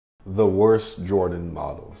The worst Jordan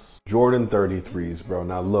models. Jordan 33s, bro.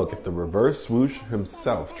 Now look, if the reverse swoosh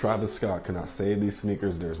himself, Travis Scott, cannot save these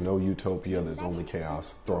sneakers, there's no utopia, there's only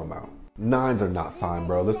chaos. Throw them out. 9s are not fine,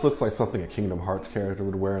 bro. This looks like something a Kingdom Hearts character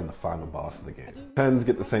would wear in the final boss of the game. 10s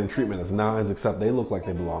get the same treatment as 9s, except they look like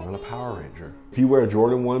they belong on a Power Ranger. If you wear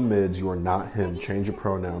Jordan 1 mids, you are not him. Change your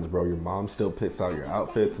pronouns, bro. Your mom still picks out your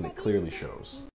outfits and it clearly shows.